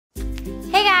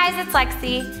guys, it's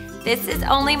Lexi. This is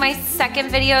only my second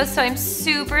video, so I'm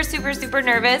super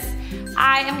nervous.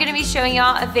 I am gonna be showing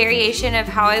y'all a variation of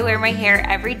how I wear my hair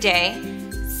every day.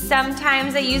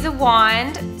 Sometimes I use a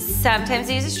wand, sometimes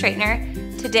I use a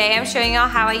straightener. Today I'm showing y'all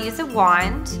how I use a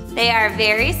wand. They are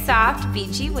very soft,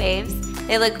 beachy waves.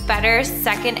 They look better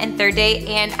second and third day,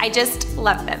 and I just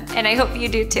love them, and I hope you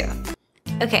do too.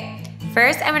 Okay.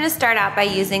 First, I'm gonna start out by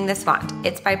using this wand.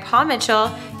 It's by Paul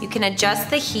Mitchell. You can adjust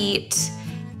the heat.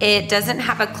 It doesn't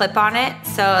have a clip on it,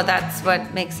 so that's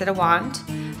what makes it a wand.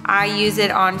 I use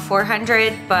it on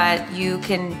 400, but you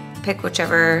can pick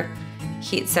whichever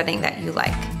heat setting that you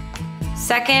like.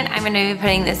 Second, I'm gonna be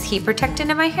putting this heat protectant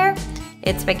in my hair.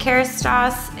 It's by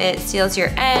Kerastase. It seals your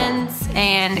ends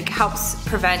and it helps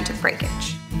prevent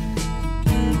breakage.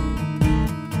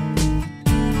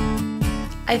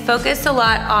 I focus a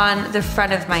lot on the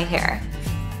front of my hair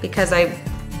because I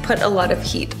put a lot of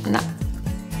heat on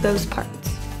those parts.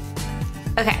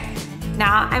 Okay,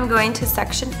 now I'm going to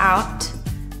section out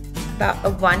about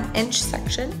a 1-inch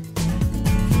section.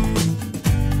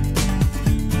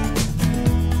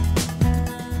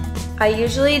 I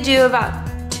usually do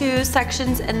about 2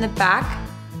 sections in the back.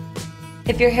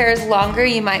 If your hair is longer,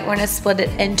 you might want to split it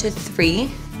into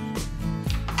 3.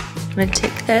 I'm gonna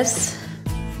take this,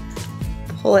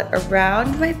 pull it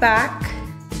around my back,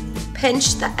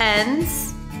 pinch the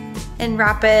ends, and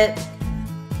wrap it.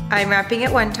 I'm wrapping it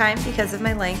one time because of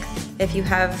my length. If you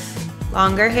have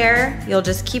longer hair, you'll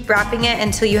just keep wrapping it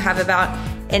until you have about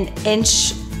 1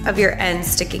 inch of your ends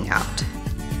sticking out.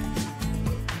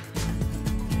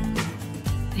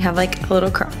 You have like a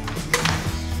little curl.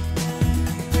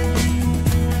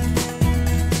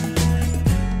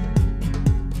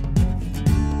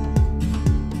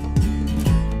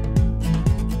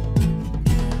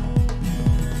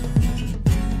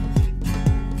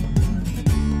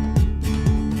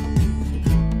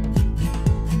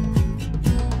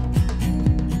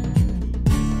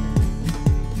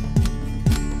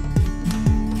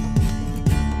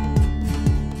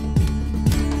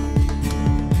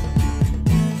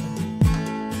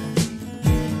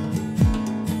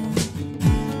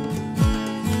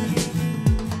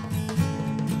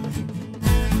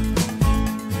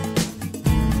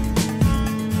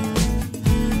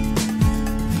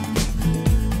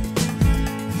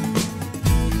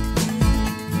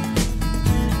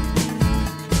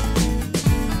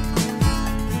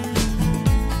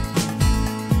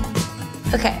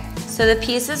 Okay, so the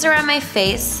pieces around my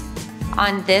face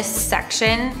on this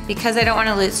section, because I don't want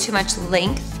to lose too much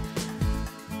length,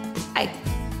 I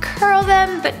curl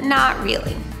them, but not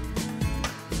really.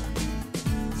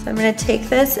 So I'm gonna take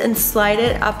this and slide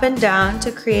it up and down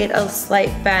to create a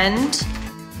slight bend.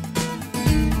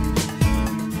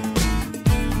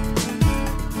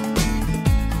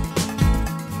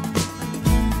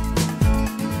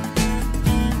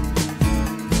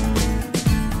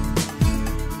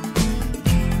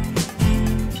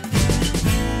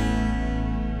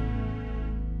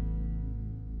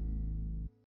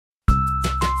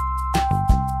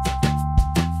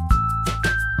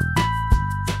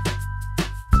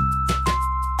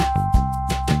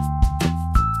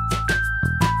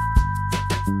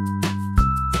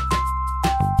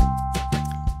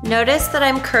 Notice that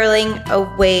I'm curling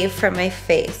away from my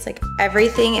face, like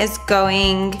everything is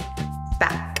going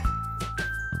back.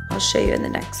 I'll show you in the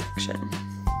next section.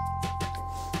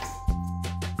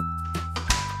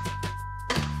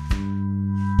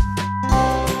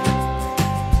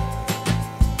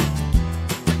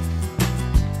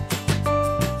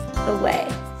 Away.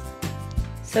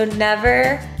 So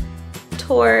never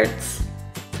towards,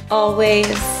 always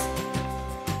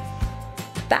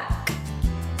back.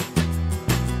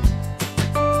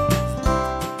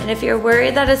 And if you're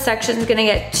worried that a section is gonna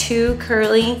get too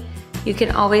curly, you can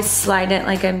always slide it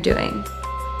like I'm doing.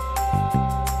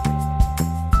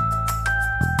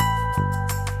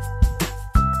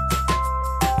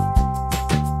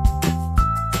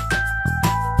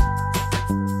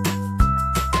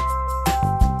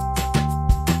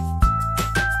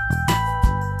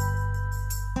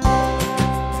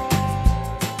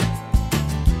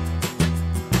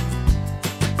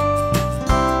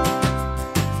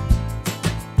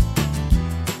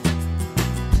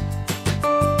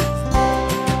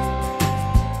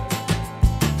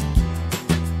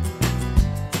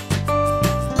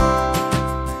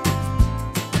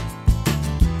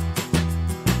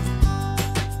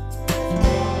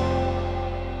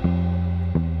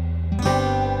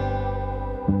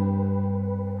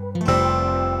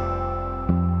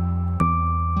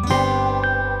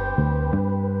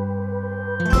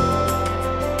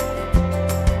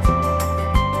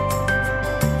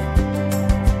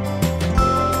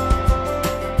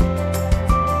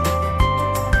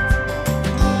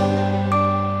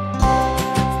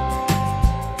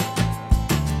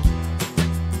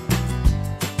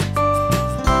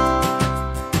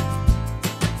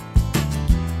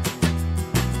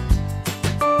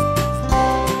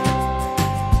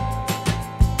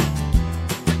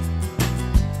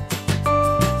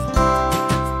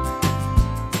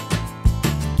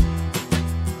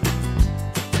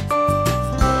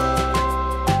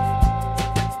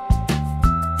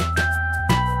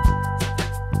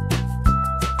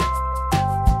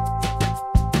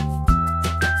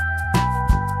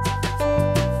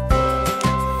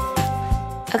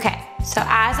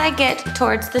 get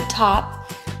towards the top,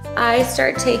 I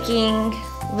start taking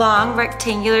long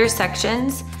rectangular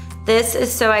sections. This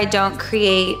is so I don't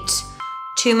create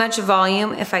too much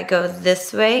volume if I go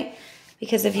this way,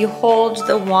 because if you hold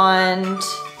the wand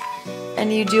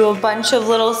and you do a bunch of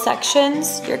little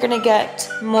sections, you're gonna get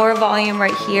more volume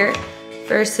right here,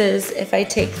 versus if I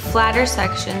take flatter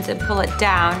sections and pull it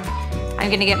down,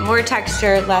 I'm gonna get more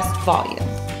texture, less volume.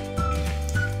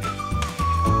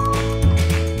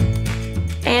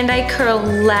 And I curl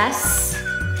less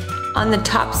on the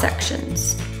top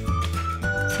sections.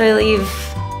 So I leave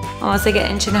almost like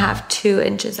 1.5 to 2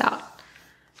 inches out.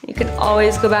 You can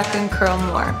always go back and curl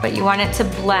more, but you want it to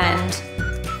blend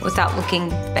without looking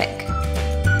big.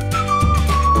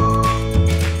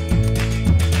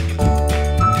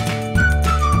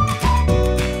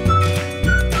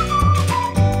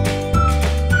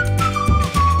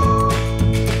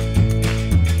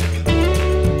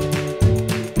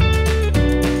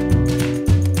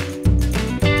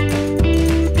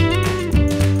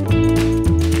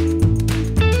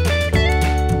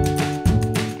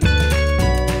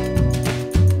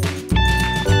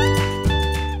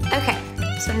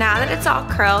 Now that it's all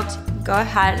curled, go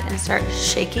ahead and start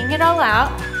shaking it all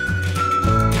out.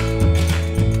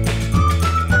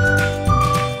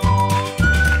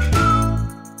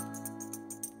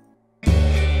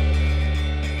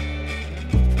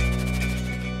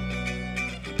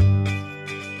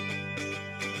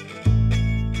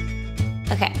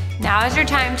 Okay, now is your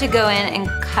time to go in and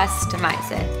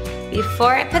customize it.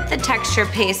 Before I put the texture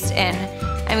paste in,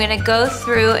 I'm gonna go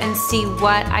through and see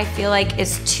what I feel like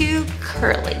is too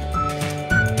curly.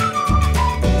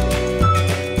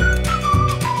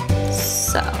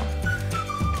 So,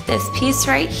 this piece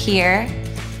right here,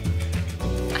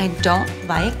 I don't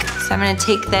like, so I'm gonna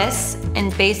take this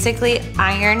and basically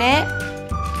iron it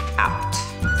out.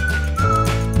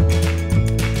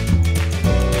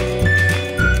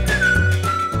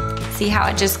 See how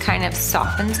it just kind of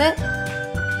softens it?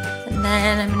 And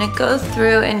then I'm gonna go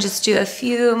through and just do a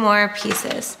few more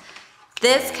pieces.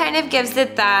 This kind of gives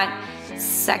it that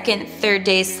second, third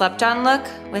day slept on look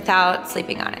without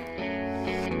sleeping on it.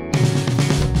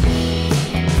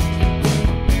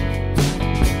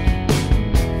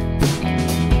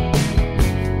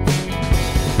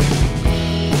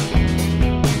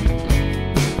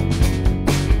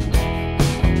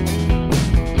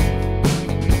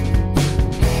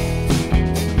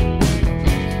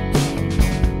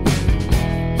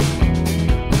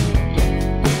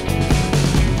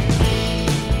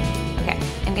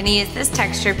 I'm gonna use this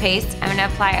texture paste. I'm gonna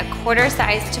apply 1/4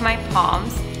 size to my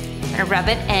palms. I'm gonna rub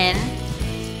it in.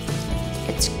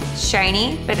 It's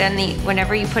shiny, but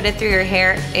whenever you put it through your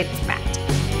hair, it's matte.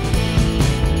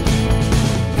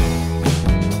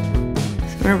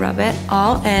 So I'm gonna rub it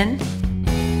all in.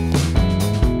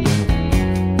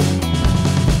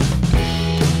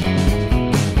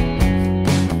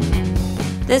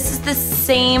 This is the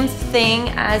same thing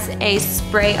as a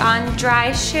spray-on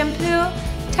dry shampoo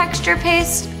texture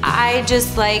paste. I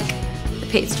just like the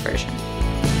paste version.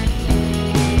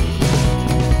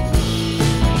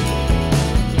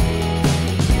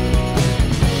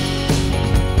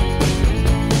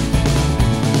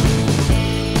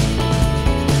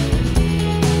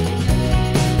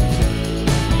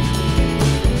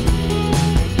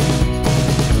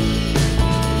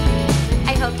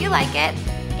 I hope you like it,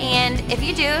 and if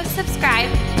you do, subscribe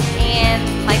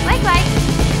and like.